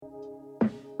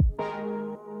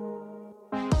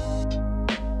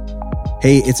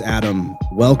Hey, it's Adam.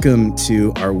 Welcome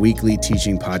to our weekly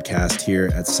teaching podcast here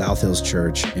at South Hills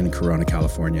Church in Corona,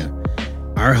 California.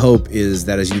 Our hope is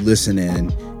that as you listen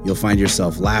in, you'll find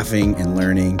yourself laughing and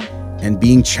learning and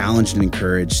being challenged and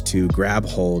encouraged to grab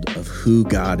hold of who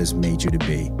God has made you to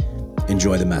be.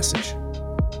 Enjoy the message.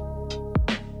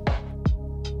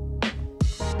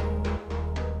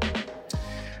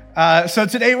 So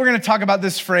today we're going to talk about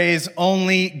this phrase,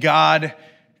 only God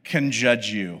can judge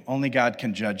you. Only God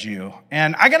can judge you.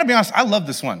 And I got to be honest, I love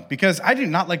this one because I do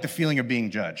not like the feeling of being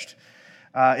judged.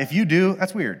 If you do,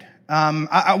 that's weird.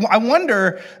 I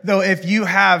wonder, though, if you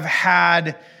have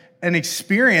had an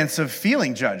experience of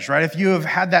feeling judged, right? If you have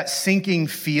had that sinking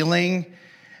feeling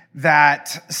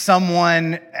that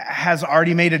someone has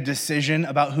already made a decision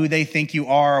about who they think you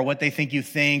are or what they think you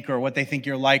think or what they think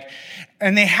you're like,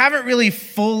 and they haven't really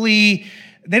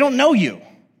they don't know you,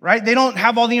 right? They don't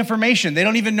have all the information. They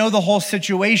don't even know the whole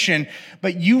situation,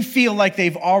 but you feel like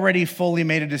they've already fully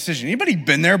made a decision. Anybody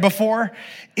been there before?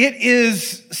 It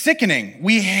is sickening.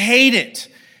 We hate it.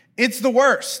 It's the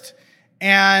worst.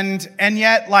 And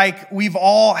yet, like, we've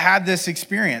all had this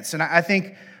experience. And I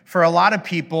think for a lot of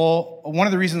people, one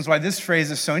of the reasons why this phrase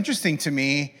is so interesting to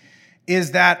me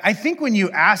is that I think when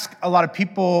you ask a lot of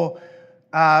people,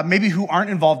 maybe who aren't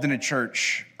involved in a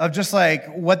church, of just like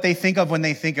what they think of when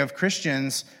they think of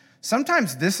Christians,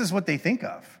 sometimes this is what they think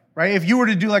of, right? If you were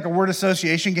to do like a word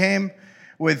association game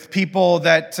with people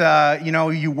that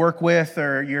you work with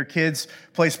or your kids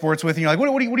play sports with, and you're like,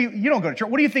 what do you don't go to church?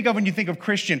 What do you think of when you think of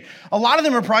Christian? A lot of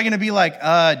them are probably going to be like,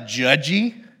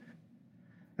 judgy.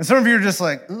 And some of you are just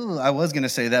like, ooh, I was going to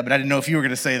say that, but I didn't know if you were going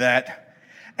to say that.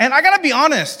 And I got to be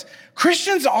honest,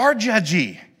 Christians are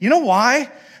judgy. You know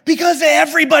why? Because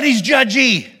everybody's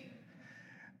judgy.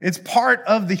 It's part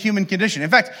of the human condition. In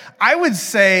fact, I would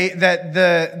say that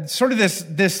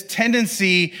this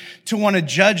tendency to want to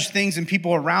judge things and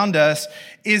people around us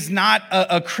is not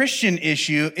a Christian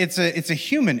issue. It's a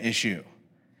human issue.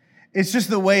 It's just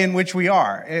the way in which we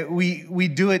are. We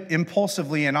do it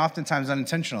impulsively and oftentimes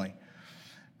unintentionally.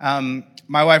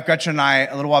 My wife Gretchen and I,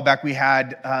 a little while back, we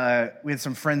had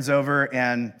some friends over,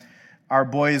 and our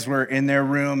boys were in their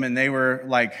room and they were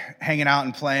like hanging out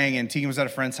and playing, and Tegan was at a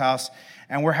friend's house.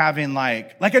 And we're having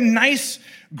like a nice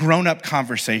grown-up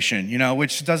conversation,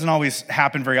 which doesn't always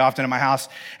happen very often in my house.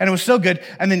 And it was so good.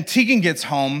 And then Tegan gets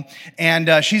home,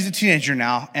 and she's a teenager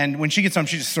now. And when she gets home,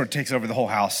 she just sort of takes over the whole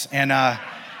house. And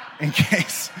in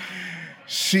case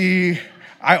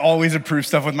I always approve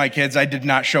stuff with my kids. I did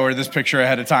not show her this picture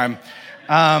ahead of time.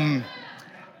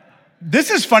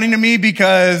 This is funny to me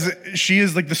because she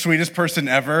is like the sweetest person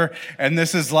ever. And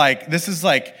this is like,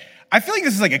 I feel like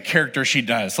this is like a character she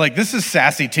does. Like, this is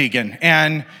sassy Tegan,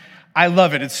 and I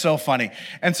love it. It's so funny.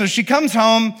 And so she comes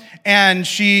home, and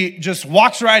she just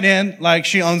walks right in like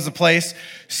she owns the place,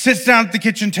 sits down at the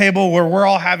kitchen table where we're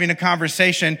all having a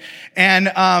conversation,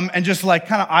 and just like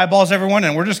kind of eyeballs everyone,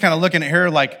 and we're just kind of looking at her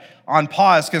like on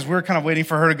pause because we're kind of waiting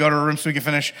for her to go to her room so we can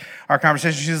finish our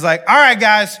conversation. She's like, all right,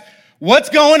 guys, what's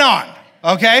going on?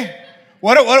 Okay?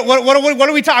 What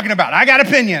are we talking about? I got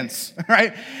opinions,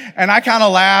 right? And I kind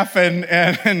of laugh,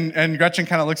 and Gretchen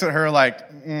kind of looks at her like,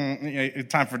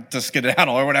 time to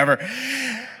skedaddle or whatever.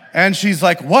 And she's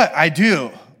like, what? I do.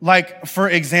 Like, for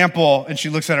example, and she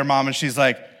looks at her mom and she's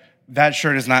like, that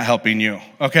shirt is not helping you,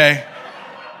 okay?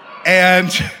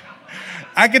 And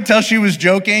I could tell she was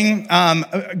joking.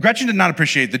 Gretchen did not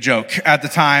appreciate the joke at the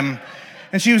time.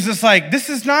 And she was just like, this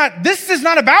is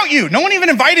not about you. No one even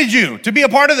invited you to be a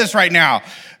part of this right now.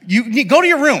 You go to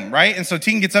your room, right? And so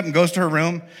Tegan gets up and goes to her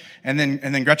room, and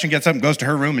then Gretchen gets up and goes to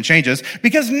her room and changes,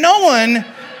 because no one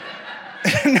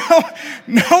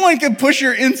can push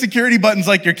your insecurity buttons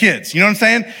like your kids. You know what I'm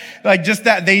saying? Like, just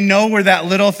that they know where that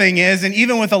little thing is. And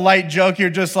even with a light joke, you're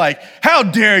just like, how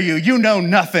dare you? You know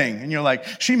nothing. And you're like,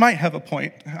 she might have a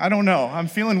point. I don't know. I'm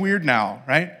feeling weird now,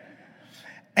 right?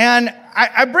 And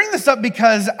I bring this up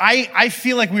because I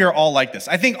feel like we are all like this.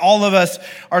 I think all of us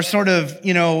are sort of,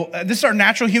 this is our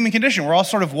natural human condition. We're all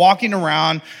sort of walking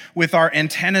around with our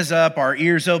antennas up, our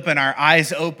ears open, our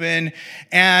eyes open,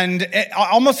 and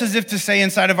almost as if to say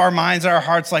inside of our minds, our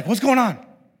hearts, like, what's going on?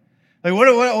 Like, what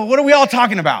are we all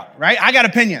talking about, right? I got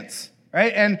opinions,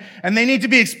 right? And they need to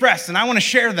be expressed, and I want to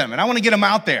share them, and I want to get them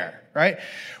out there, right?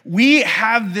 We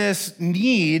have this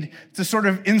need to sort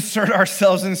of insert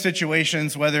ourselves in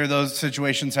situations, whether those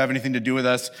situations have anything to do with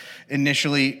us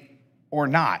initially or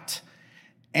not.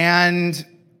 And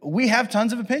we have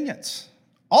tons of opinions.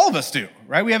 All of us do,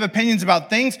 right? We have opinions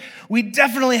about things. We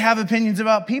definitely have opinions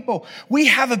about people. We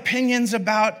have opinions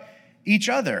about each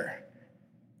other.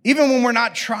 even when we're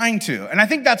not trying to. And I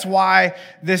think that's why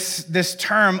this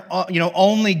term,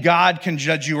 only God can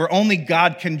judge you, or only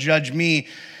God can judge me,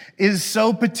 is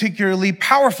so particularly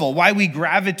powerful, why we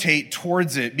gravitate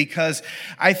towards it. Because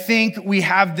I think we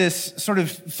have this sort of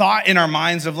thought in our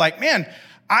minds of like, man,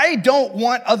 I don't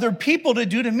want other people to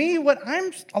do to me what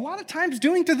I'm a lot of times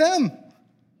doing to them.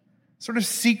 Sort of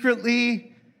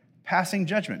secretly passing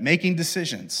judgment, making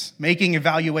decisions, making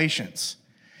evaluations.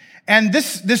 And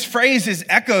this phrase is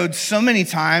echoed so many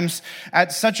times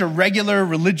at such a regular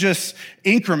religious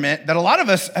increment that a lot of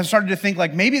us have started to think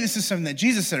like maybe this is something that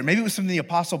Jesus said, or maybe it was something the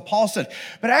Apostle Paul said,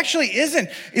 but it actually isn't.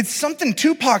 It's something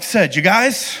Tupac said, you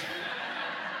guys.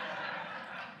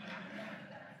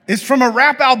 It's from a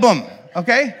rap album,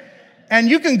 okay? And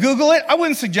you can Google it. I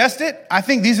wouldn't suggest it. I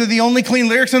think these are the only clean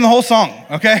lyrics in the whole song,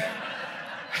 okay?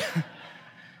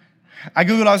 I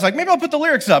Googled, I was like, maybe I'll put the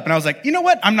lyrics up. And I was like, you know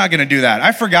what? I'm not going to do that.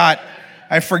 I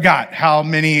forgot how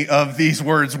many of these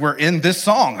words were in this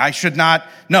song.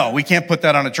 No, we can't put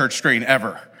that on a church screen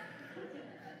ever.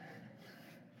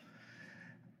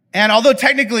 And although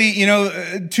technically,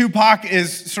 Tupac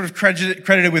is sort of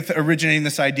credited with originating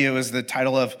this idea, was the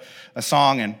title of a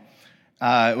song, and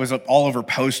it was all over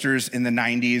posters in the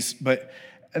 90s. But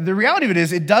the reality of it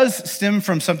is, it does stem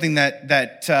from something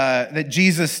that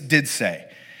Jesus did say.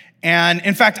 And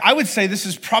in fact, I would say this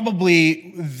is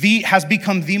probably has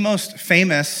become the most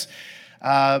famous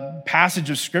passage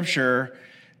of scripture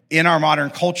in our modern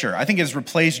culture. I think it has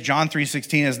replaced John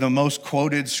 3:16 as the most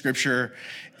quoted scripture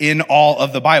in all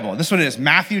of the Bible. This is what it is.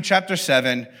 Matthew chapter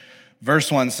 7,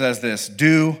 verse 1 says this: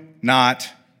 do not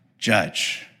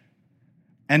judge.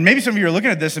 And maybe some of you are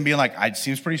looking at this and being like, it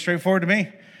seems pretty straightforward to me.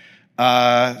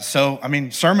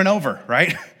 Sermon over,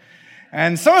 right?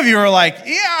 And some of you are like,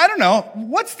 yeah, I don't know.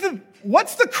 What's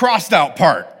the crossed out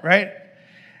part, right?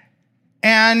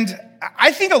 And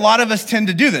I think a lot of us tend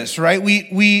to do this, right?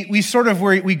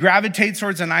 We gravitate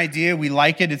towards an idea. We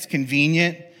like it. It's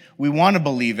convenient. We want to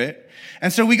believe it.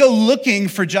 And so we go looking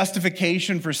for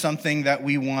justification for something that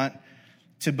we want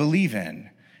to believe in.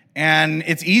 And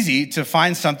it's easy to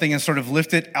find something and sort of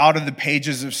lift it out of the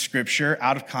pages of scripture,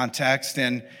 out of context,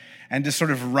 and to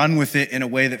sort of run with it in a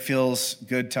way that feels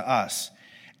good to us.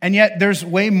 And yet there's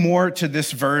way more to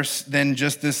this verse than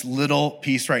just this little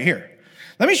piece right here.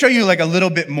 Let me show you like a little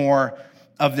bit more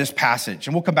of this passage,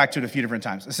 and we'll come back to it a few different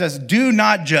times. It says, do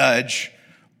not judge,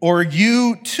 or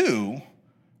you too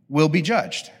will be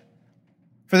judged.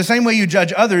 For the same way you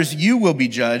judge others, you will be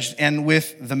judged, and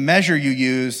with the measure you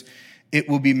use, it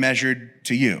will be measured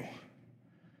to you.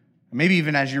 Maybe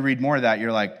even as you read more of that,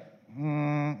 you're like,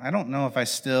 I don't know if I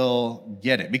still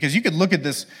get it. Because you could look at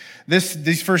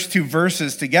these first two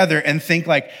verses together and think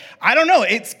like, I don't know.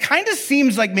 It kind of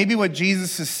seems like maybe what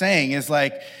Jesus is saying is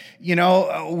like,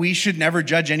 we should never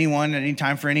judge anyone at any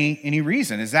time for any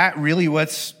reason. Is that really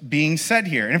what's being said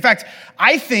here? And in fact,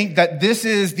 I think that this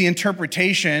is the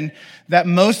interpretation that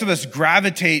most of us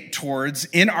gravitate towards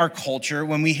in our culture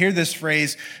when we hear this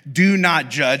phrase, do not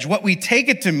judge. What we take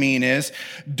it to mean is,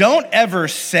 don't ever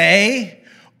say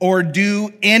or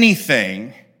do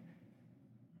anything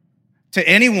to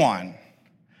anyone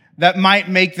that might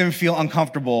make them feel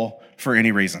uncomfortable for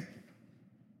any reason.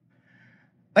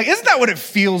 Like, isn't that what it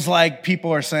feels like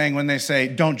people are saying when they say,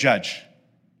 don't judge?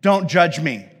 Don't judge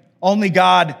me. Only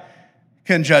God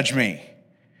can judge me.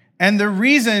 And the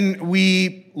reason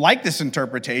we like this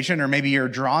interpretation, or maybe you're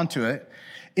drawn to it,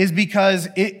 is because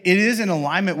it is in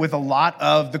alignment with a lot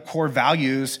of the core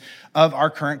values of our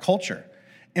current culture.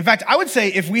 In fact, I would say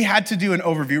if we had to do an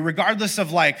overview, regardless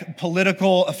of like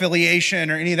political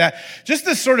affiliation or any of that, just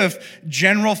this sort of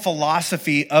general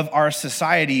philosophy of our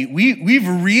society, we've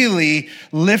really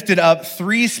lifted up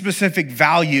three specific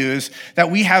values that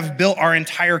we have built our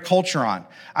entire culture on.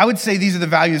 I would say these are the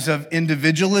values of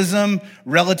individualism,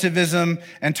 relativism,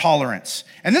 and tolerance.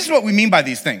 And this is what we mean by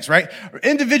these things, right?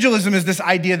 Individualism is this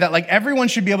idea that like everyone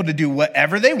should be able to do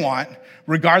whatever they want,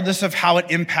 regardless of how it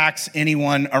impacts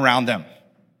anyone around them.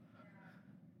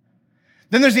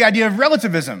 Then there's the idea of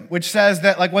relativism, which says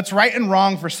that like what's right and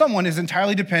wrong for someone is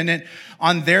entirely dependent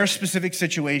on their specific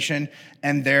situation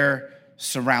and their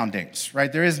surroundings, right?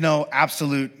 There is no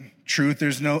absolute truth.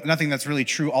 There's nothing that's really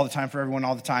true all the time for everyone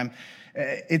all the time.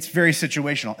 It's very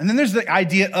situational. And then there's the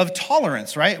idea of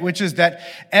tolerance, right? Which is that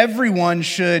everyone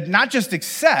should not just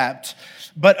accept,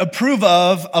 but approve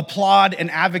of, applaud, and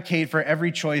advocate for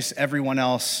every choice everyone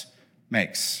else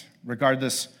makes,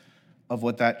 regardless of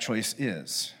what that choice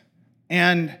is.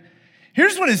 And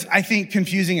here's what is, I think,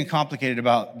 confusing and complicated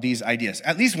about these ideas,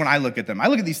 at least when I look at them. I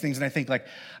look at these things and I think like,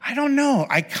 I don't know.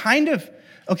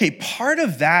 Part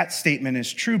of that statement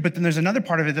is true, but then there's another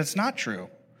part of it that's not true.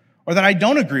 or that I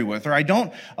don't agree with, or I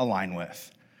don't align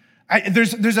with.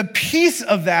 There's a piece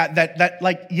of that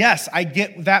like, yes, I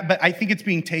get that, but I think it's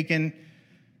being taken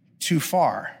too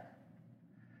far.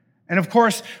 And of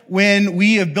course, when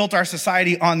we have built our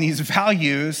society on these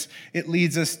values, it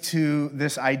leads us to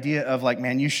this idea of like,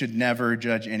 man, you should never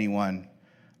judge anyone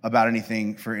about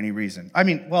anything for any reason. I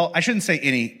mean, well, I shouldn't say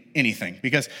anything,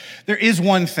 because there is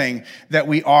one thing that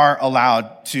we are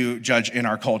allowed to judge in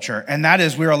our culture, and that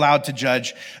is we're allowed to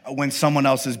judge when someone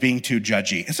else is being too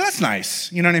judgy. And so that's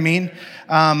nice, you know what I mean?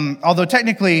 Although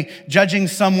technically, judging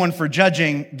someone for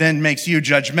judging then makes you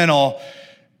judgmental,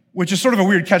 which is sort of a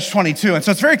weird catch-22. And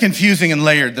so it's very confusing and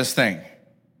layered, this thing.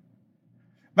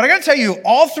 But I gotta tell you,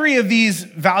 all three of these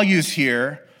values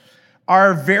here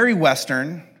are very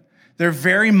Western, they're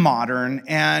very modern,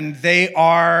 and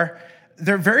they're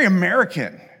very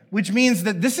American, which means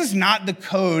that this is not the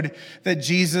code that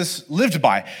Jesus lived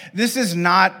by. This is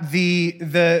not the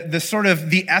sort of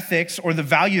the ethics or the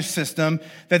value system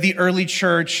that the early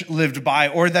church lived by,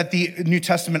 or that the New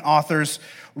Testament authors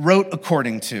wrote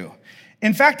according to.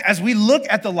 In fact, as we look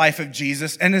at the life of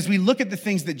Jesus, and as we look at the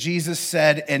things that Jesus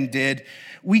said and did,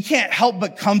 we can't help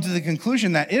but come to the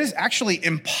conclusion that it is actually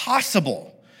impossible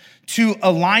to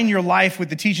align your life with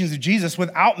the teachings of Jesus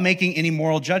without making any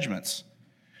moral judgments.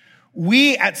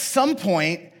 We, at some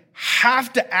point,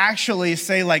 have to actually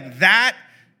say like that,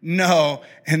 no,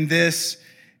 and this,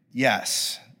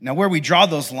 yes. Now, where we draw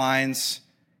those lines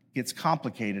gets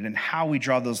complicated, and how we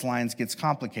draw those lines gets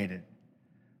complicated.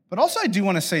 But also, I do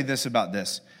want to say this about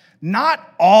this. Not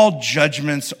all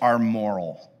judgments are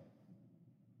moral.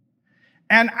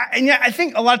 And yet, I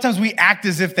think a lot of times we act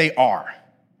as if they are.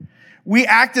 We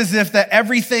act as if that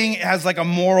everything has like a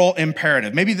moral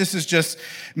imperative. Maybe this is just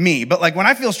me, but like when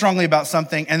I feel strongly about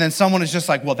something and then someone is just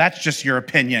like, well, that's just your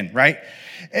opinion, right?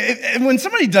 When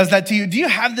somebody does that to you, do you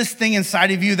have this thing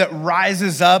inside of you that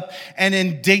rises up and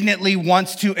indignantly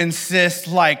wants to insist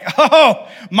like, oh,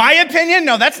 my opinion?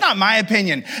 No, that's not my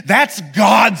opinion. That's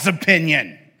God's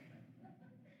opinion.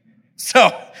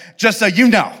 So just so you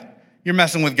know, you're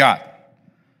messing with God.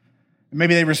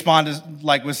 Maybe they respond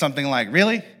with something like,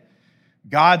 really?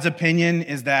 God's opinion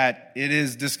is that it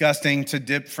is disgusting to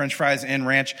dip French fries in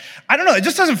ranch. I don't know. It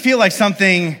just doesn't feel like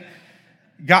something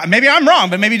God, maybe I'm wrong,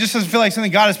 but maybe it just doesn't feel like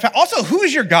something God is. Also, who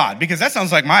is your God? Because that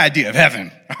sounds like my idea of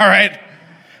heaven. All right.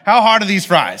 How hard are these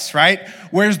fries, right?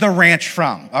 Where's the ranch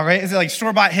from? All right. Is it like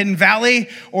store-bought Hidden Valley,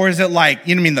 or is it like,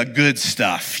 you know what I mean? The good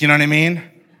stuff. You know what I mean?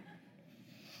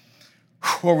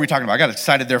 What were we talking about? I got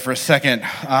excited there for a second.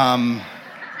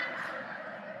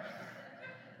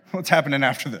 What's happening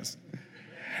after this?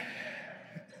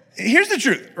 Here's the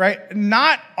truth, right?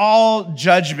 Not all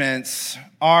judgments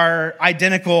are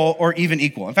identical or even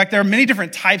equal. In fact, there are many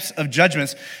different types of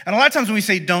judgments. And a lot of times when we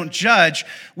say don't judge,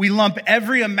 we lump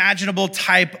every imaginable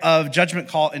type of judgment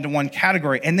call into one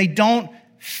category, and they don't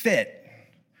fit,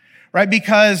 right?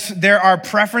 Because there are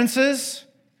preferences,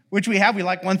 which we have. We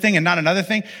like one thing and not another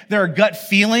thing. There are gut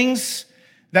feelings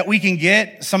that we can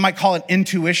get. Some might call it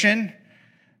intuition.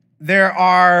 There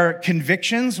are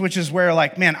convictions, which is where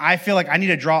like, man, I feel like I need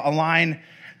to draw a line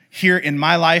here in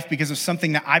my life because of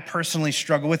something that I personally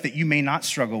struggle with that you may not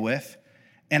struggle with.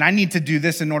 And I need to do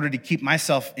this in order to keep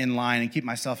myself in line and keep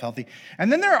myself healthy.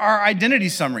 And then there are identity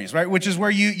summaries, right? Which is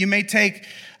where you may take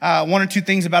one or two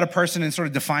things about a person and sort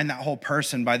of define that whole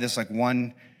person by this like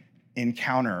one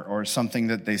encounter or something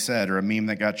that they said or a meme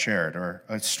that got shared or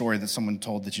a story that someone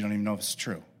told that you don't even know if it's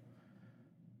true.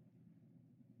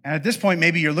 And at this point,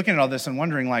 maybe you're looking at all this and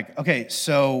wondering like, okay,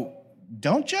 so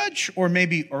don't judge, or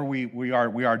we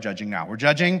are judging now. We're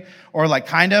judging, or like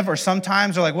kind of, or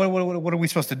sometimes, or like, what are we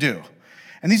supposed to do?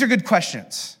 And these are good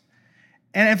questions.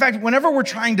 And in fact, whenever we're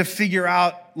trying to figure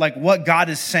out like what God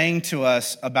is saying to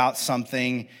us about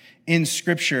something in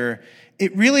Scripture,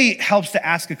 it really helps to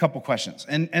ask a couple questions.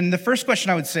 And the first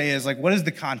question I would say is like, what is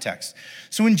the context?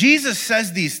 So when Jesus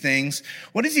says these things,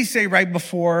 what does he say right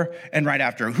before and right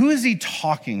after? Who is he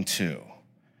talking to?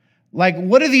 Like,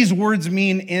 what do these words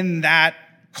mean in that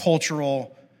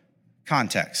cultural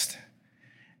context?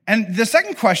 And the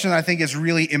second question I think is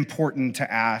really important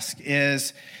to ask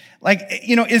is, like,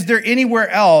 you know, is there anywhere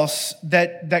else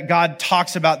that God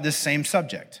talks about this same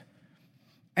subject?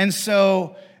 And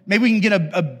so maybe we can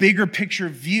get a bigger picture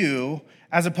view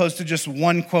as opposed to just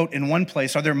one quote in one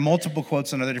place. Are there multiple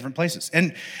quotes in other different places?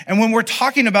 And when we're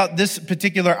talking about this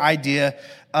particular idea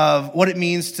of what it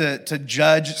means to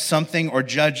judge something or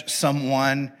judge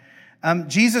someone,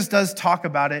 Jesus does talk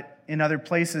about it in other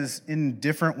places in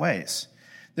different ways.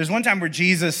 There's one time where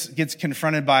Jesus gets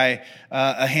confronted by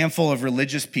a handful of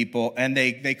religious people, and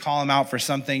they call him out for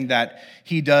something that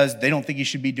he does they don't think he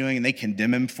should be doing, and they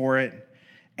condemn him for it.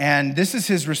 And this is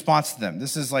his response to them.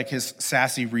 This is like his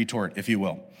sassy retort, if you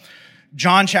will.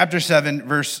 John chapter 7,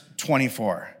 verse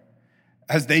 24.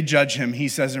 As they judge him, he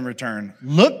says in return,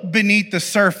 "Look beneath the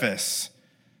surface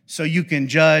so you can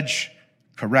judge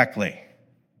correctly."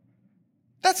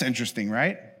 That's interesting,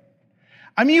 right?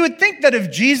 I mean, you would think that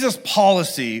if Jesus'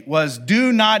 policy was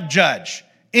do not judge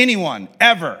anyone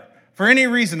ever for any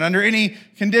reason, under any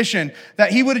condition,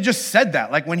 that he would have just said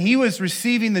that. Like when he was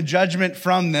receiving the judgment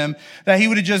from them, that he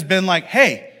would have just been like,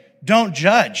 hey, don't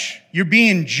judge. You're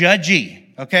being judgy,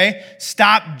 okay?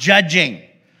 Stop judging.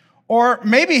 Or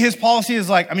maybe his policy is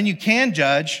like, I mean, you can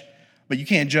judge, but you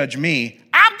can't judge me.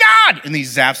 I'm God! And he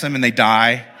zaps them and they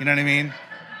die. You know what I mean?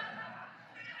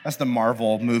 That's the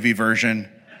Marvel movie version.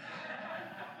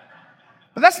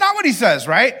 But that's not what he says,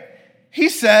 right? He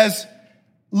says,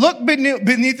 look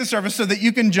beneath the surface so that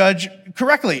you can judge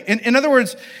correctly. In other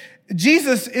words,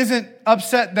 Jesus isn't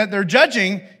upset that they're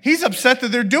judging. He's upset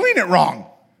that they're doing it wrong.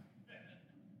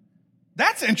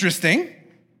 That's interesting.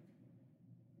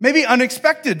 Maybe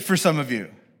unexpected for some of you.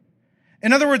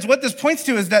 In other words, what this points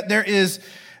to is that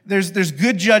there's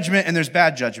good judgment and there's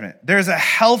bad judgment. There's a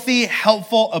healthy,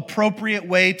 helpful, appropriate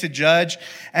way to judge,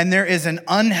 and there is an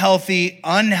unhealthy,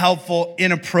 unhelpful,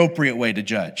 inappropriate way to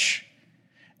judge.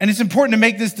 And it's important to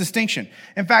make this distinction.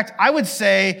 In fact, I would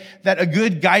say that a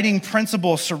good guiding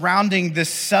principle surrounding this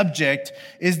subject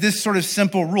is this sort of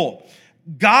simple rule.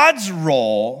 God's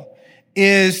role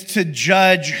is to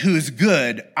judge who's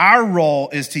good. Our role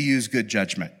is to use good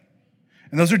judgment.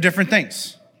 And those are different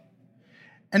things.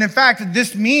 And in fact,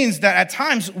 this means that at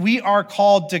times we are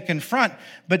called to confront,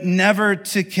 but never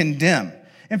to condemn.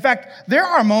 In fact, there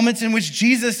are moments in which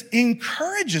Jesus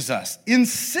encourages us,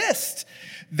 insists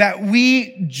that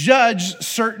we judge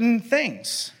certain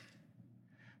things.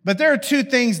 But there are two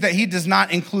things that he does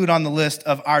not include on the list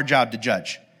of our job to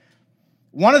judge.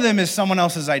 One of them is someone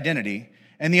else's identity,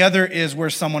 and the other is where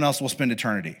someone else will spend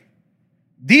eternity.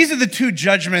 These are the two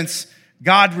judgments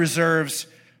God reserves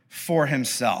for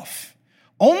himself.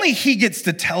 Only he gets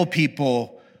to tell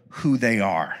people who they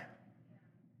are.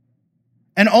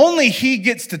 And only he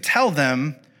gets to tell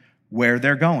them where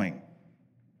they're going.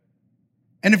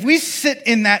 And if we sit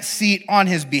in that seat on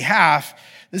his behalf,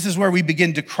 this is where we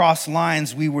begin to cross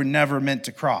lines we were never meant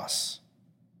to cross.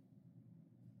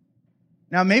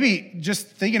 Now, maybe just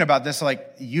thinking about this,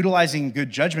 like utilizing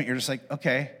good judgment, you're just like,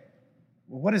 okay,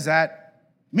 well, what does that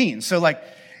mean? So like,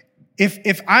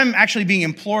 if I'm actually being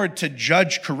implored to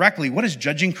judge correctly, what does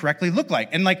judging correctly look like?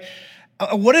 And like,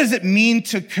 what does it mean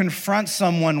to confront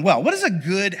someone well? What does a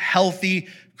good, healthy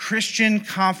Christian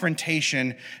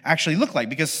confrontation actually look like?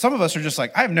 Because some of us are just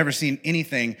like, I've never seen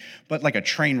anything but like a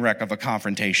train wreck of a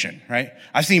confrontation, right?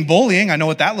 I've seen bullying. I know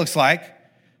what that looks like.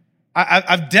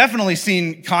 I've definitely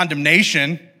seen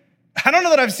condemnation. I don't know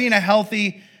that I've seen a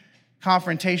healthy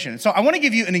confrontation. So I want to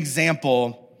give you an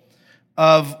example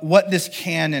of what this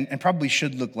can and probably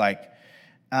should look like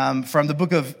from the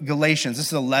book of Galatians. This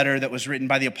is a letter that was written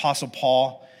by the Apostle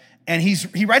Paul. And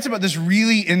he writes about this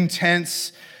really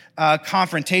intense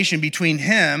confrontation between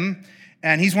him,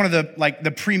 and he's one of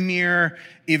the premier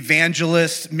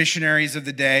evangelist missionaries of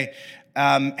the day.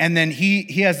 And then he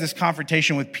has this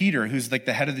confrontation with Peter, who's like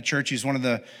the head of the church. He's one of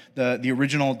the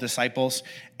original disciples.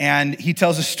 And he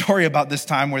tells a story about this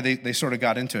time where they sort of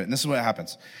got into it. And this is what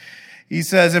happens. He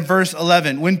says in verse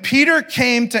 11, when Peter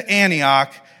came to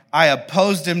Antioch, I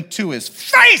opposed him to his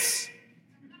face.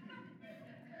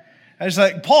 I just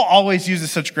like, Paul always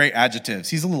uses such great adjectives.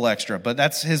 He's a little extra, but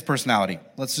that's his personality.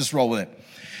 Let's just roll with it.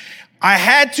 I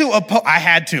didn't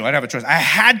have a choice. I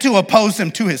had to oppose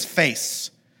him to his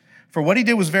face. For what he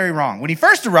did was very wrong. When he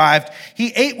first arrived,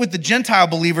 he ate with the Gentile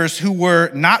believers who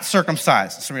were not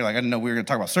circumcised. Some of you are like, I didn't know we were going to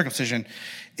talk about circumcision.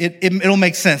 It'll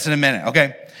make sense in a minute,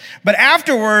 okay? But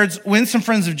afterwards, when some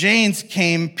friends of James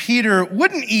came, Peter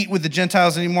wouldn't eat with the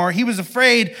Gentiles anymore. He was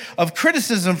afraid of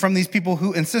criticism from these people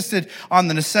who insisted on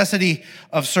the necessity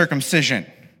of circumcision.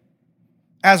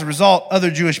 As a result, other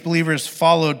Jewish believers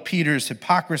followed Peter's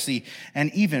hypocrisy,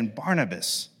 and even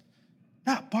Barnabas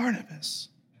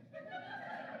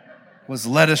was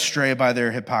led astray by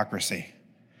their hypocrisy.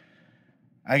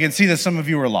 I can see that some of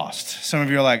you are lost. Some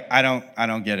of you are like, I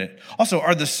don't get it. Also,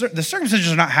 the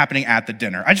circumcisions are not happening at the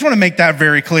dinner. I just want to make that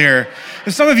very clear.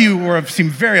 Because some of you seem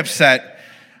very upset,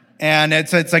 and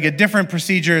it's like a different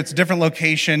procedure, it's a different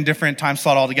location, different time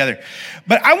slot altogether.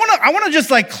 But I want to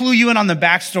just like clue you in on the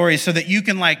backstory so that you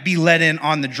can like be let in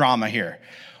on the drama here.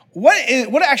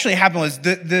 what actually happened was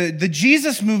the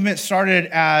Jesus movement started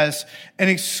as an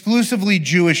exclusively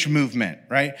Jewish movement,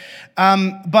 right?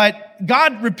 But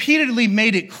God repeatedly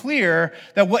made it clear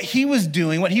that what he was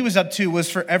doing, what he was up to, was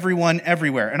for everyone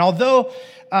everywhere. And although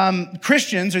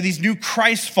Christians, or these new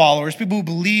Christ followers, people who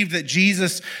believed that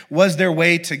Jesus was their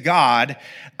way to God,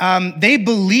 they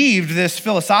believed this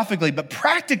philosophically, but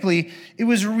practically it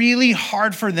was really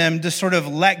hard for them to sort of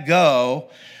let go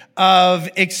of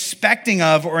expecting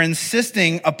of or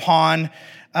insisting upon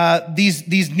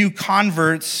these new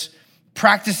converts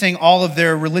practicing all of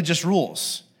their religious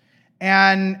rules.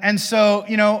 And so,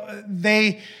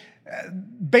 they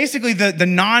basically the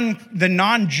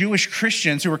non-Jewish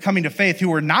Christians who were coming to faith, who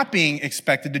were not being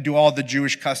expected to do all the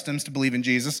Jewish customs to believe in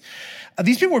Jesus,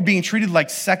 these people were being treated like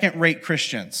second-rate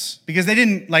Christians because they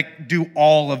didn't do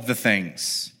all of the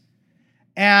things.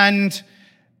 And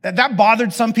that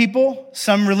bothered some people,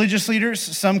 some religious leaders,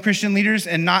 some Christian leaders,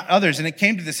 and not others. And it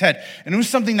came to this head. And it was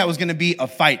something that was going to be a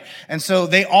fight. And so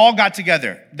they all got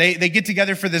together. They get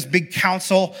together for this big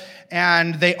council,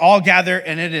 and they all gather,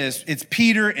 and it's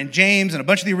Peter and James and a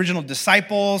bunch of the original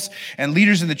disciples and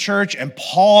leaders in the church. And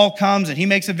Paul comes and he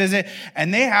makes a visit,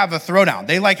 and they have a throwdown.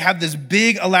 They have this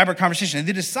big elaborate conversation. And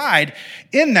they decide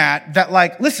in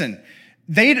that listen,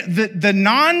 the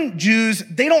non-Jews,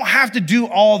 they don't have to do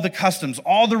all the customs,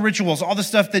 all the rituals, all the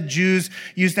stuff that Jews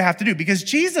used to have to do, because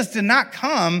Jesus did not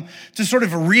come to sort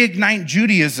of reignite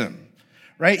Judaism,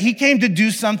 right? He came to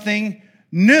do something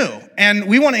new. And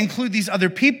we want to include these other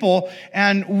people,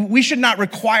 and we should not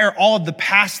require all of the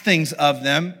past things of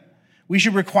them. We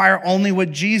should require only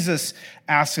what Jesus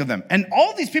asks of them. And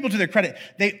all these people, to their credit,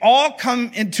 they all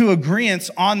come into agreement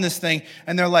on this thing,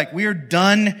 and they're like, we are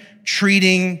done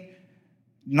treating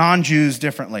non-Jews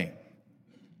differently.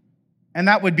 And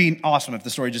that would be awesome if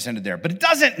the story just ended there. But it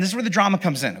doesn't, and this is where the drama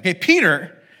comes in. Okay,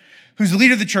 Peter, who's the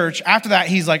leader of the church, after that,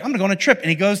 he's like, I'm going to go on a trip. And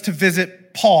he goes to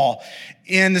visit Paul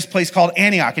in this place called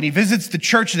Antioch. And he visits the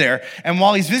church there. And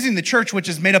while he's visiting the church, which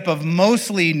is made up of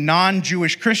mostly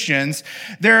non-Jewish Christians,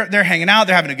 they're hanging out,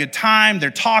 they're having a good time, they're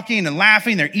talking and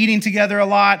laughing, they're eating together a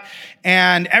lot,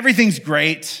 and everything's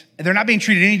great. They're not being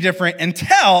treated any different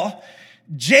until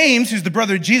James, who's the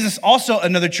brother of Jesus, also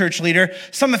another church leader,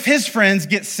 some of his friends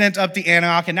get sent up to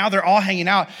Antioch, and now they're all hanging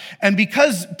out. And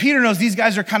because Peter knows these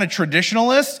guys are kind of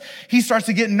traditionalists, he starts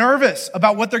to get nervous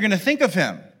about what they're going to think of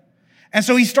him. And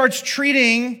so he starts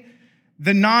treating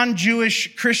the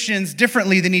non-Jewish Christians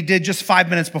differently than he did just 5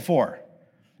 minutes before.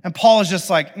 And Paul is just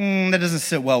like, that doesn't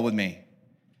sit well with me.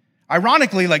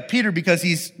 Ironically, like Peter, because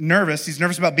he's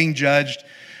nervous about being judged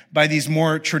by these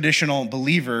more traditional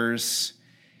believers,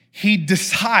 he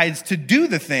decides to do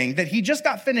the thing that he just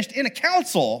got finished in a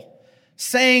council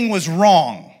saying was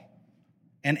wrong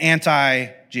and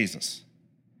anti-Jesus.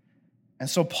 And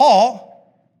so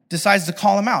Paul decides to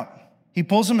call him out. He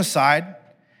pulls him aside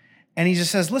and he just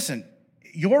says, listen,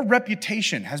 your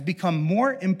reputation has become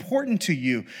more important to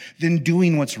you than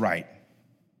doing what's right.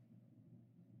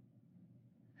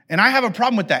 And I have a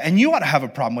problem with that. And you ought to have a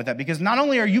problem with that, because not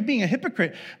only are you being a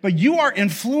hypocrite, but you are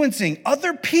influencing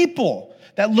other people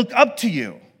that look up to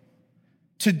you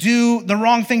to do the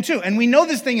wrong thing too. And we know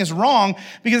this thing is wrong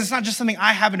because it's not just something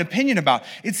I have an opinion about.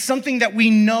 It's something that we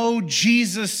know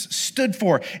Jesus stood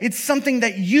for. It's something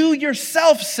that you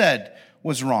yourself said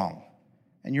was wrong.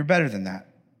 And you're better than that.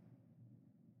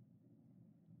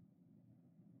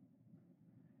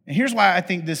 And here's why I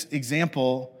think this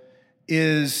example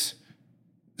is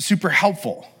super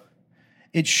helpful.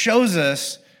 It shows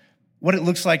us what it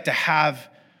looks like to have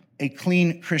a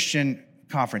clean Christian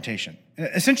confrontation.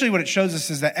 Essentially, what it shows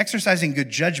us is that exercising good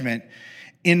judgment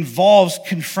involves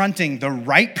confronting the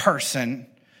right person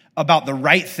about the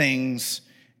right things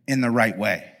in the right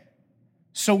way.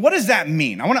 So what does that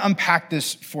mean? I want to unpack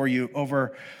this for you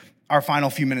over our final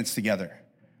few minutes together.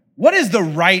 What is the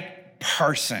right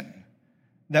person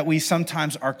that we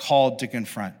sometimes are called to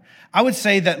confront? I would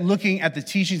say that looking at the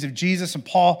teachings of Jesus and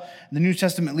Paul, the New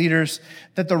Testament leaders,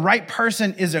 that the right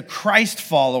person is a Christ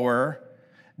follower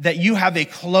that you have a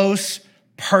close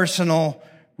personal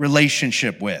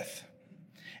relationship with.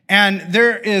 And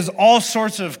there is all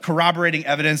sorts of corroborating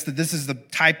evidence that this is the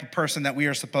type of person that we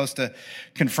are supposed to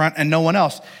confront and no one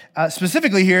else.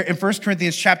 Specifically here in 1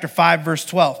 Corinthians chapter 5, verse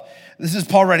 12, this is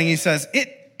Paul writing. He says,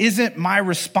 "It isn't my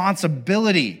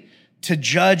responsibility to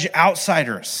judge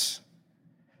outsiders,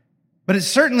 but it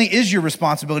certainly is your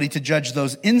responsibility to judge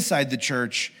those inside the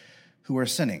church who are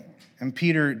sinning." And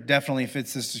Peter definitely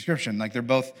fits this description. Like, they're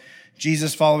both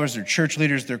Jesus followers, they're church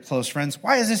leaders, they're close friends.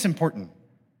 Why is this important?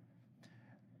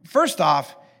 First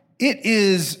off, it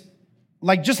is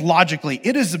like just logically,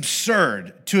 it is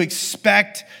absurd to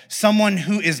expect someone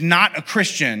who is not a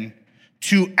Christian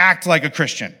to act like a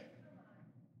Christian.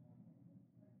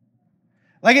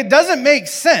 Like, it doesn't make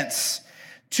sense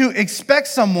to expect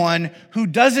someone who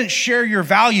doesn't share your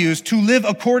values to live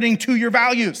according to your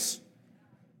values.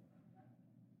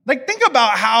 Like, think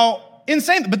about how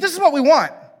insane, but this is what we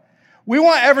want. We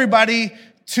want everybody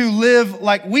to live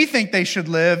like we think they should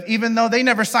live, even though they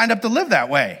never signed up to live that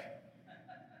way.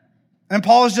 And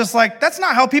Paul is just like, that's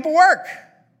not how people work.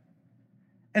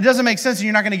 It doesn't make sense, and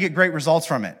you're not going to get great results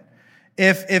from it.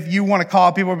 If you want to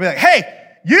call people and be like, hey,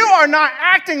 you are not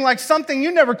acting like something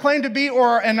you never claimed to be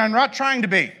and are not trying to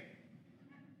be.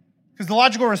 Because the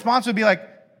logical response would be like,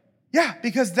 yeah,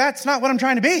 because that's not what I'm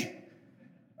trying to be.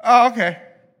 Oh, okay.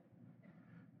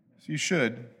 So you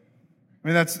should. I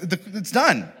mean, it's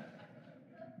done.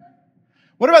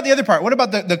 What about the other part? What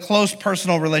about the close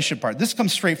personal relationship part? This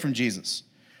comes straight from Jesus.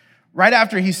 Right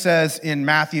after he says in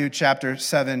Matthew chapter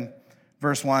 7,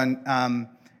 verse 1,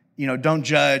 don't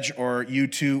judge or you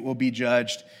too will be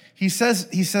judged. He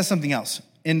says something else.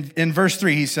 In verse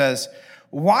 3, he says,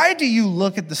 why do you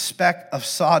look at the speck of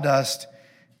sawdust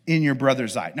in your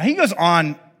brother's eye? Now, he goes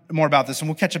on more about this, and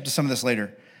we'll catch up to some of this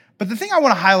later. But the thing I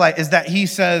want to highlight is that he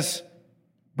says,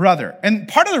 brother. And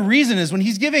part of the reason is when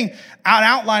he's giving an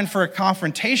outline for a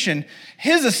confrontation,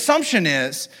 his assumption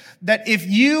is that if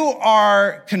you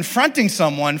are confronting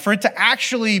someone, for it to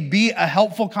actually be a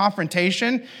helpful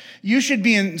confrontation, you should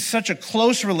be in such a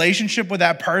close relationship with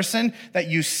that person that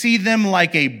you see them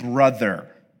like a brother.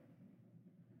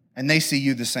 And they see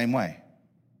you the same way.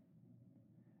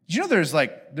 Did you know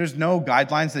there's no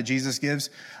guidelines that Jesus gives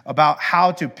about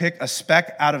how to pick a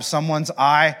speck out of someone's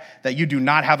eye that you do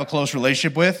not have a close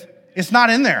relationship with? It's not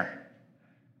in there.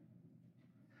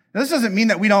 Now, this doesn't mean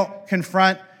that we don't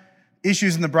confront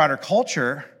issues in the broader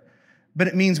culture, but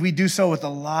it means we do so with a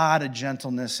lot of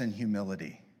gentleness and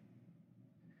humility.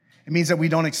 It means that we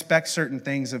don't expect certain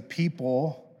things of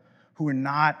people who have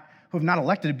not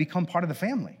elected to become part of the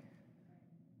family.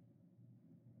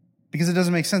 Because it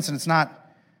doesn't make sense and it's not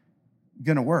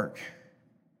going to work.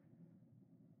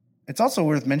 It's also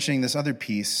worth mentioning this other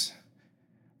piece.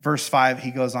 Verse 5, he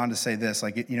goes on to say this,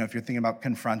 if you're thinking about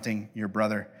confronting your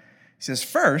brother, he says,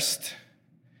 first,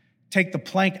 take the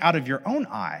plank out of your own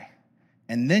eye,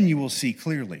 and then you will see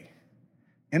clearly.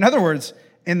 In other words,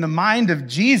 in the mind of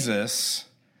Jesus,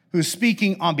 who's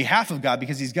speaking on behalf of God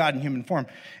because he's God in human form,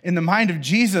 in the mind of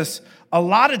Jesus, a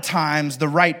lot of times the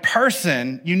right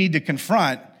person you need to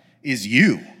confront is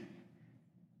you.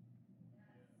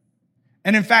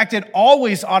 And in fact, it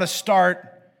always ought to start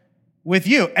with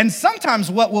you. And sometimes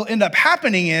what will end up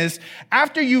happening is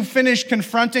after you finish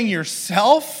confronting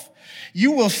yourself,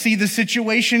 you will see the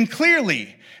situation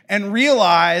clearly and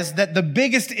realize that the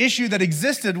biggest issue that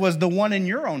existed was the one in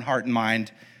your own heart and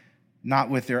mind,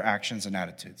 not with their actions and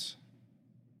attitudes.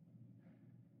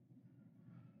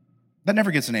 That never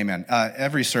gets an amen.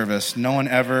 Every service, no one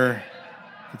ever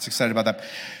gets excited about that.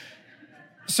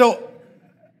 So,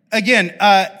 again,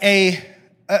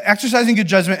 exercising good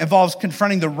judgment involves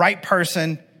confronting the right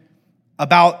person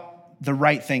about the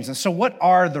right things. And so what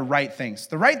are the right things?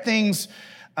 The right things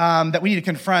that we need to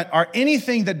confront are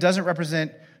anything that doesn't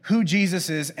represent who Jesus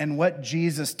is and what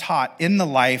Jesus taught in the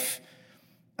life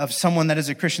of someone that is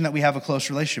a Christian that we have a close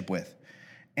relationship with.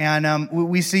 And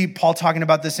we see Paul talking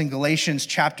about this in Galatians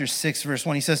chapter 6, verse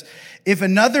 1. He says, if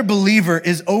another believer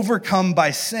is overcome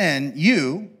by sin,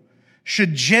 you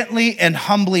should gently and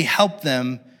humbly help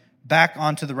them back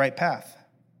onto the right path.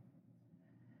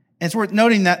 And it's worth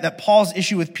noting that Paul's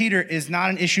issue with Peter is not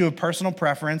an issue of personal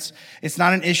preference. It's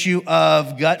not an issue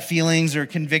of gut feelings or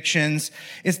convictions.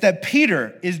 It's that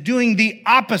Peter is doing the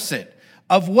opposite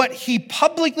of what he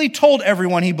publicly told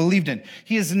everyone he believed in.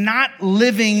 He is not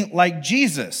living like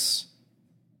Jesus.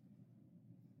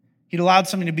 He'd allowed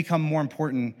something to become more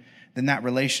important than that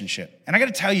relationship. And I got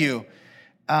to tell you,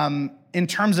 in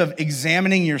terms of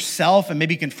examining yourself and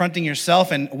maybe confronting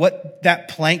yourself and what that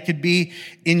plank could be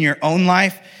in your own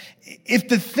life, if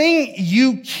the thing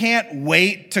you can't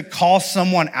wait to call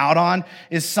someone out on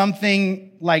is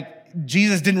something like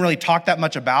Jesus didn't really talk that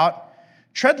much about,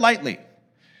 tread lightly,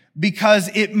 because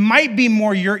it might be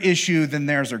more your issue than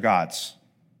theirs or God's.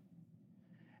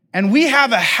 And we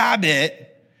have a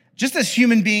habit, just as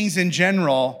human beings in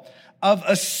general, of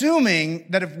assuming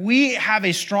that if we have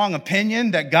a strong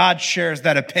opinion, that God shares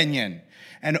that opinion.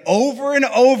 And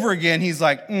over again, he's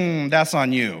like, that's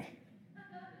on you.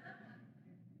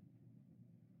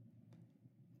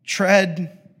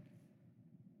 Tread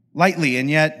lightly. And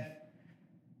yet,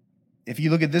 if you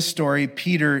look at this story,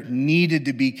 Peter needed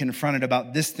to be confronted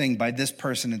about this thing by this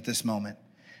person at this moment.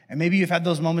 And maybe you've had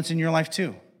those moments in your life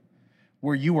too,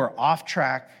 where you were off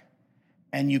track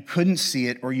and you couldn't see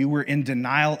it, or you were in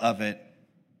denial of it,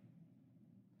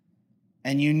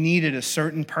 and you needed a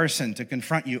certain person to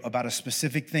confront you about a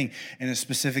specific thing in a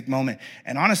specific moment.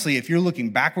 And honestly, if you're looking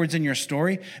backwards in your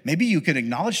story, maybe you could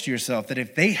acknowledge to yourself that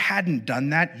if they hadn't done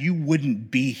that, you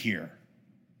wouldn't be here.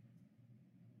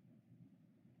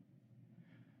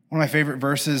 One of my favorite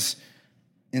verses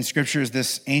in Scripture is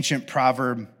this ancient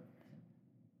proverb.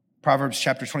 Proverbs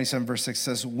chapter 27, verse 6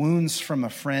 says, "Wounds from a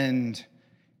friend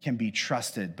can be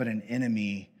trusted, but an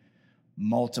enemy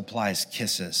multiplies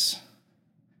kisses."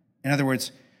 In other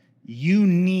words, you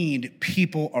need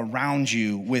people around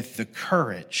you with the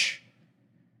courage,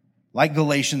 like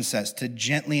Galatians says, to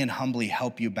gently and humbly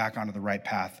help you back onto the right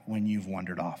path when you've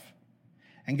wandered off.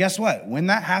 And guess what? When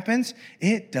that happens,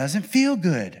 it doesn't feel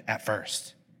good at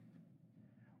first.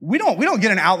 We don't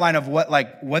get an outline of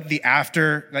what the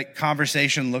after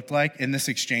conversation looked like in this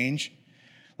exchange.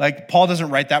 Like, Paul doesn't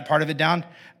write that part of it down.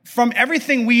 From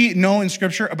everything we know in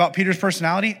Scripture about Peter's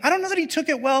personality, I don't know that he took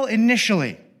it well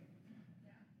initially.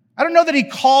 I don't know that he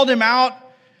called him out,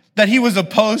 that he was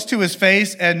opposed to his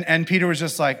face, and Peter was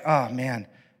just like, "Oh man,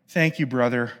 thank you,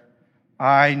 brother.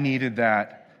 I needed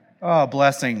that. Oh,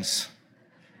 blessings.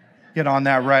 Get on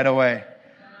that right away."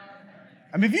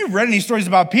 I mean, if you've read any stories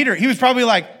about Peter, he was probably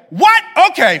like, "What?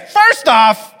 Okay, first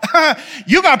off,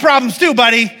 you got problems too,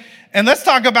 buddy. And let's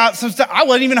talk about some stuff. I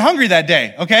wasn't even hungry that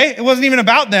day, okay? It wasn't even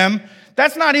about them.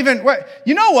 That's not even,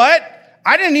 you know what?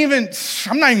 I'm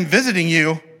not even visiting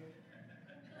you."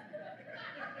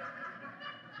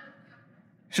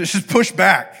 Just push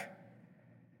back.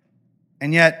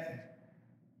 And yet,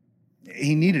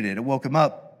 he needed it. It woke him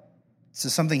up to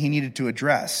something he needed to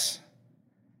address.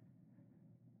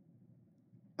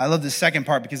 I love the second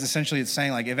part because essentially it's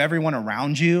saying, like, if everyone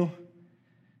around you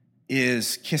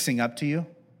is kissing up to you,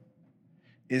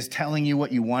 is telling you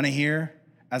what you want to hear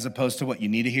as opposed to what you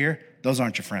need to hear, those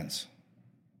aren't your friends.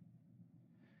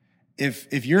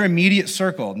 If your immediate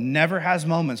circle never has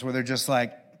moments where they're just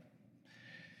like,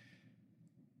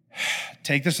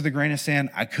 "Take this with a grain of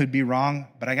sand. I could be wrong,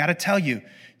 but I got to tell you,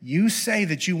 you say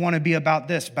that you want to be about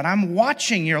this, but I'm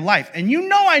watching your life, and you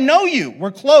know I know you.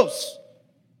 We're close.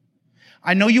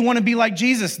 I know you want to be like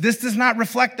Jesus. This does not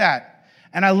reflect that,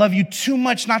 and I love you too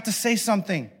much not to say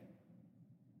something.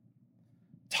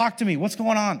 Talk to me. What's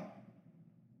going on?"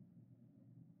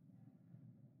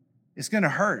 It's going to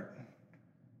hurt,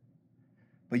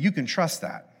 but you can trust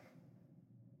that.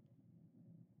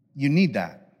 You need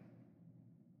that.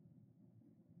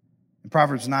 In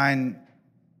Proverbs 9,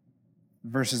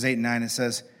 verses 8 and 9, it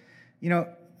says,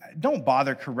 don't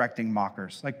bother correcting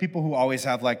mockers. Like people who always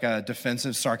have like a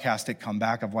defensive, sarcastic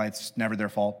comeback of why it's never their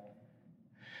fault.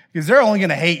 Because they're only going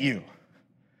to hate you.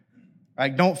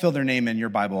 Like, don't fill their name in your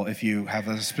Bible if you have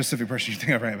a specific person you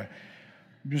think of, right?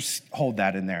 Just hold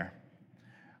that in there.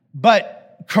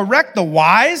 But correct the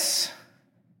wise,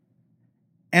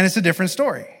 and it's a different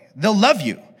story. They'll love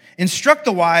you. Instruct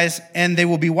the wise, and they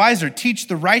will be wiser. Teach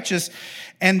the righteous,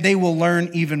 and they will learn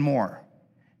even more.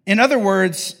 In other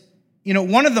words,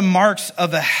 one of the marks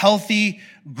of a healthy,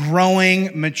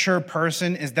 growing, mature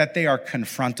person is that they are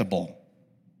confrontable.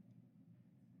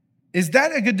 Is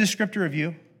that a good descriptor of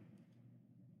you?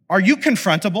 Are you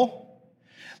confrontable?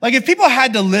 Like, if people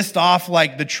had to list off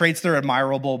like the traits that are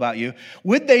admirable about you,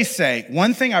 would they say,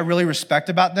 one thing I really respect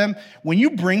about them, when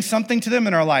you bring something to them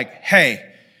and are like, "Hey,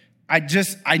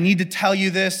 I need to tell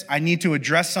you this. I need to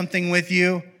address something with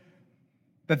you,"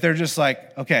 that they're just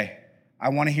like, "Okay, I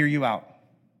want to hear you out.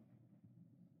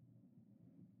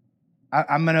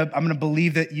 I'm gonna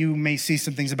believe that you may see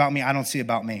some things about me I don't see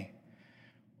about me."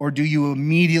 Or do you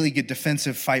immediately get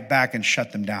defensive, fight back, and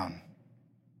shut them down?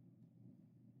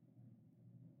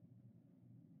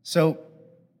 So,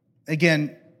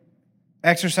 again,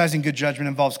 exercising good judgment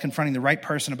involves confronting the right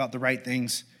person about the right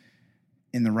things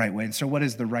in the right way. And so what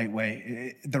is the right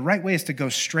way? The right way is to go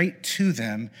straight to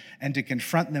them and to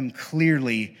confront them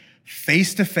clearly,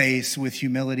 face to face, with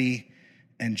humility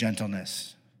and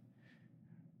gentleness.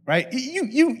 Right?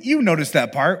 You notice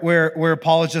that part where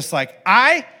Paul is just like,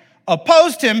 "I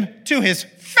opposed him to his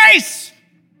face."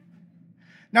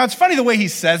 Now, it's funny the way he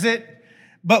says it,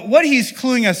 but what he's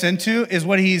cluing us into is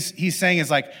what he's saying is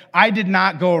like, I did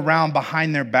not go around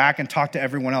behind their back and talk to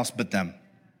everyone else but them.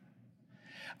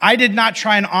 I did not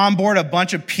try and onboard a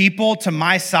bunch of people to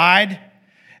my side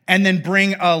and then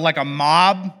bring a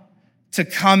mob to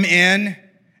come in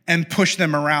and push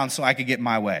them around so I could get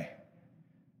my way.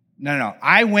 No.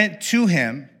 I went to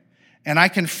him and I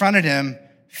confronted him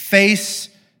face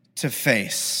to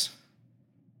face.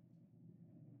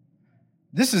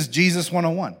 This is Jesus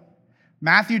 101.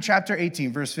 Matthew chapter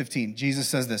 18, verse 15, Jesus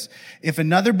says this, if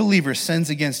another believer sins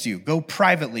against you, go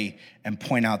privately and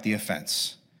point out the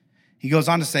offense. He goes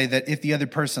on to say that if the other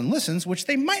person listens, which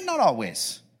they might not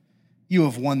always, you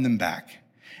have won them back.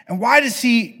 And why does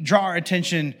he draw our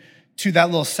attention to that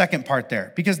little second part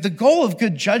there? Because the goal of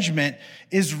good judgment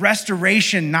is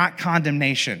restoration, not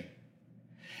condemnation.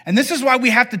 And this is why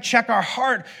we have to check our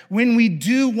heart when we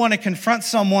do want to confront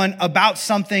someone about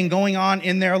something going on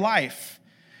in their life.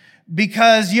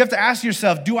 Because you have to ask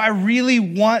yourself, do I really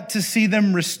want to see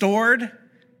them restored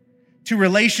to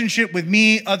relationship with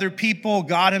me, other people,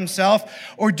 God himself?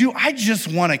 Or do I just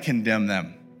want to condemn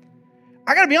them?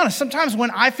 I gotta be honest, sometimes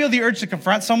when I feel the urge to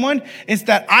confront someone, it's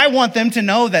that I want them to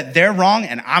know that they're wrong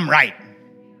and I'm right.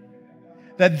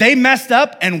 That they messed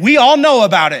up and we all know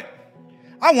about it.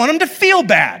 I want them to feel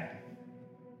bad.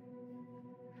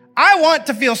 I want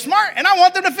to feel smart and I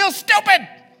want them to feel stupid.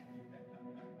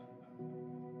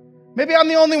 Maybe I'm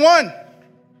the only one.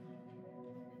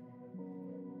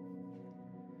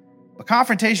 But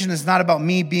confrontation is not about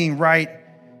me being right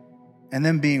and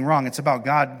them being wrong. It's about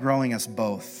God growing us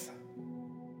both.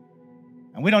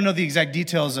 And we don't know the exact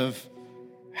details of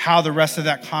how the rest of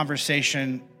that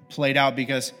conversation played out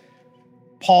because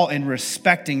Paul, in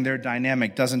respecting their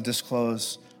dynamic, doesn't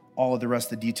disclose all of the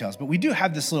rest of the details. But we do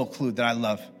have this little clue that I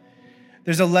love.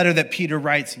 There's a letter that Peter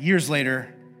writes years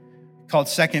later called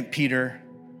 2 Peter.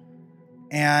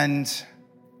 And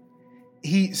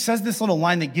he says this little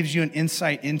line that gives you an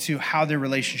insight into how their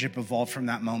relationship evolved from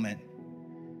that moment.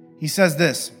 He says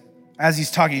this, as he's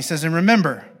talking, he says, and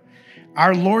remember,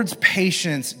 our Lord's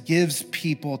patience gives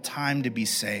people time to be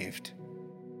saved.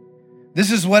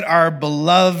 This is what our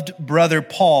beloved brother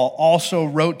Paul also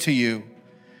wrote to you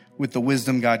with the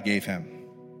wisdom God gave him.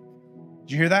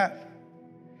 Did you hear that?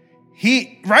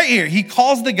 Right here, he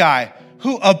calls the guy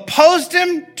who opposed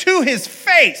him to his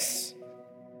face.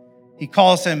 He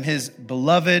calls him his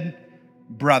beloved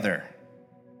brother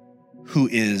who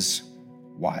is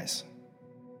wise.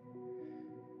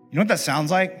 You know what that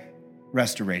sounds like?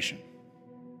 Restoration.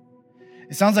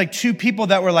 It sounds like two people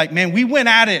that were like, man, we went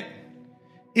at it.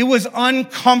 It was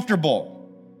uncomfortable.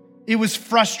 It was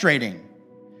frustrating.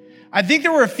 I think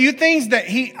there were a few things that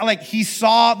he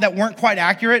saw that weren't quite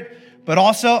accurate, but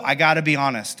also, I gotta be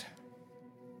honest.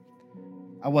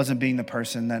 I wasn't being the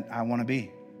person that I wanna be,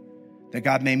 that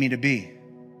God made me to be.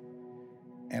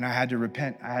 And I had to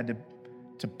repent. I had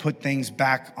to put things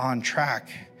back on track.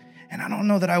 And I don't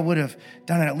know that I would have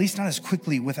done it, at least not as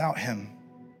quickly without him.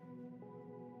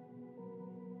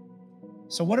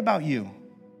 So what about you?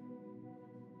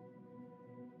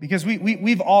 Because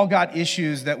we've all got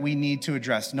issues that we need to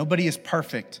address. Nobody is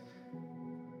perfect.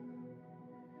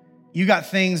 You got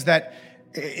things that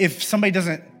if somebody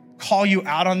doesn't call you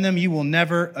out on them, you will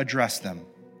never address them.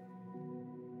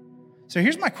 So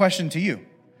here's my question to you.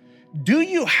 Do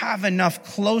you have enough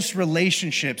close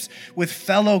relationships with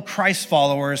fellow Christ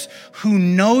followers who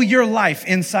know your life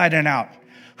inside and out?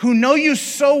 Who know you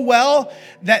so well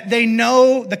that they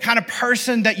know the kind of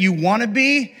person that you want to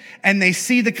be, and they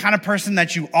see the kind of person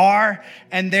that you are,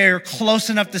 and they're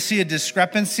close enough to see a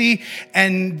discrepancy,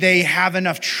 and they have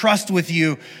enough trust with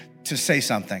you to say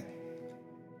something?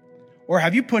 Or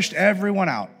have you pushed everyone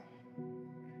out,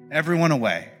 everyone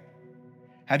away?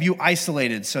 Have you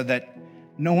isolated so that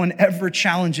no one ever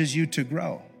challenges you to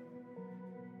grow?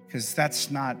 Because that's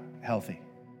not healthy.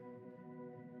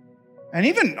 And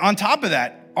even on top of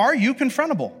that, are you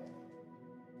confrontable?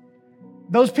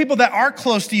 Those people that are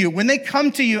close to you, when they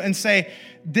come to you and say,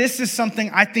 this is something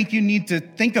I think you need to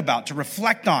think about, to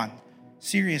reflect on,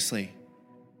 seriously,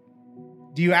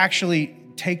 do you actually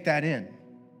take that in?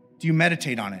 Do you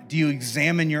meditate on it? Do you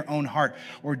examine your own heart?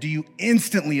 Or do you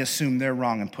instantly assume they're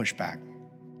wrong and push back?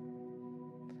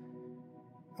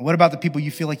 And what about the people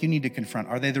you feel like you need to confront?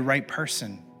 Are they the right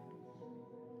person?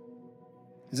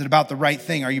 Is it about the right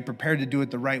thing? Are you prepared to do it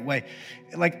the right way?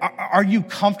 Like, are you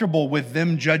comfortable with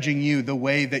them judging you the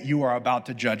way that you are about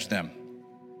to judge them?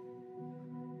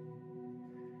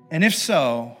 And if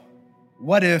so,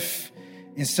 what if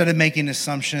instead of making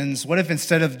assumptions, what if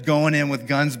instead of going in with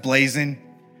guns blazing,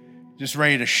 just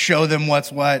ready to show them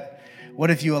what's what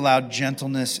if you allowed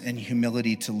gentleness and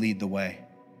humility to lead the way?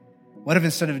 What if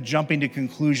instead of jumping to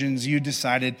conclusions, you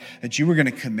decided that you were going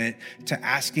to commit to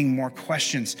asking more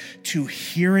questions, to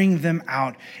hearing them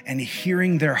out and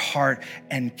hearing their heart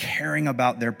and caring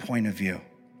about their point of view?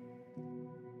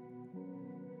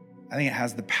 I think it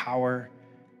has the power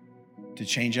to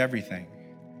change everything.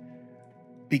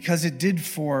 Because it did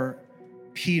for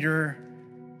Peter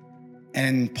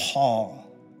and Paul.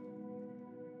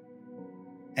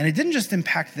 And it didn't just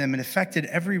impact them, it affected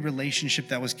every relationship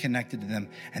that was connected to them.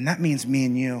 And that means me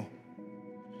and you,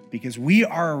 because we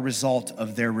are a result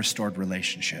of their restored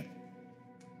relationship.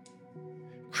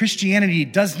 Christianity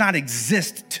does not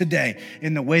exist today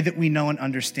in the way that we know and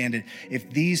understand it if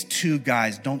these two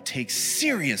guys don't take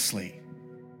seriously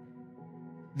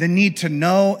the need to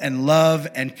know and love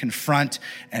and confront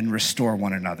and restore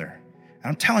one another.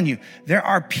 And I'm telling you, there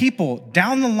are people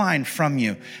down the line from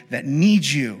you that need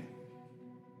you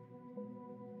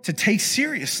to take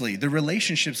seriously the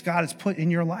relationships God has put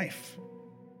in your life,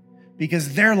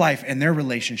 because their life and their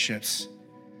relationships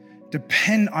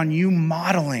depend on you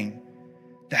modeling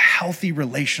the healthy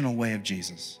relational way of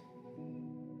Jesus.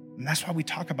 And that's why we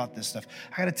talk about this stuff.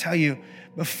 I got to tell you,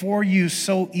 before you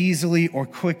so easily or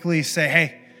quickly say,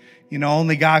 hey,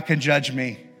 only God can judge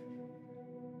me.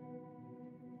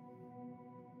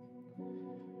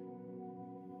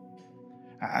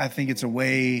 I think it's a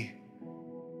way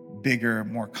bigger,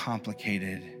 more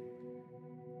complicated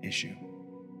issue.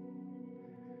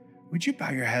 Would you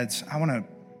bow your heads? I want to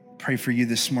pray for you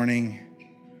this morning.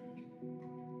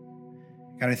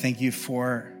 God, I thank you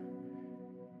for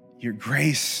your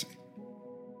grace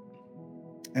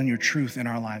and your truth in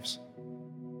our lives.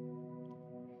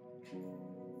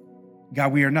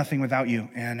 God, we are nothing without you.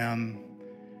 And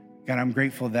God, I'm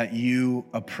grateful that you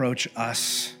approach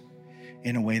us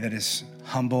in a way that is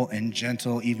humble and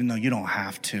gentle, even though you don't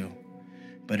have to,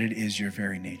 but it is your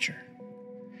very nature.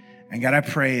 And God, I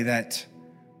pray that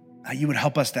you would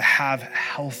help us to have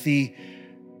healthy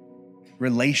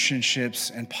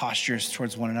relationships and postures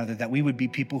towards one another, that we would be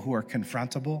people who are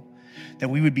confrontable, that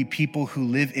we would be people who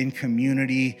live in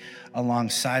community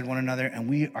alongside one another, and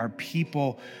we are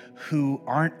people who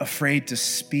aren't afraid to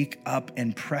speak up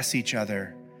and press each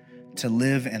other to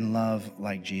live and love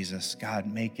like Jesus. God,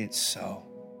 make it so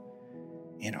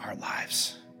in our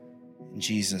lives. In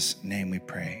Jesus' name we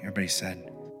pray. Everybody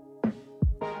said.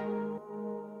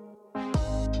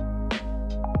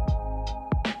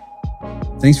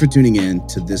 Thanks for tuning in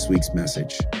to this week's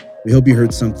message. We hope you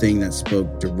heard something that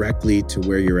spoke directly to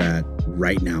where you're at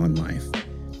right now in life.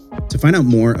 To find out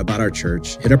more about our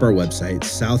church, hit up our website,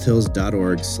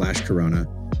 southhills.org/corona,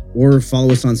 or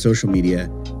follow us on social media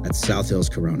at South Hills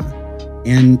Corona.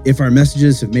 And if our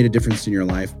messages have made a difference in your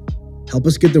life, help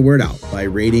us get the word out by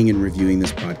rating and reviewing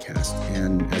this podcast.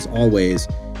 And as always,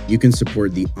 you can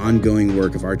support the ongoing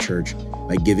work of our church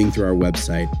by giving through our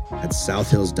website at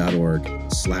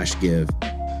southhills.org/give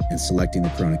and selecting the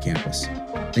Corona campus.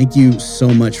 Thank you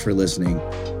so much for listening,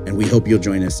 and we hope you'll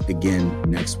join us again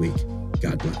next week.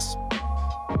 God bless.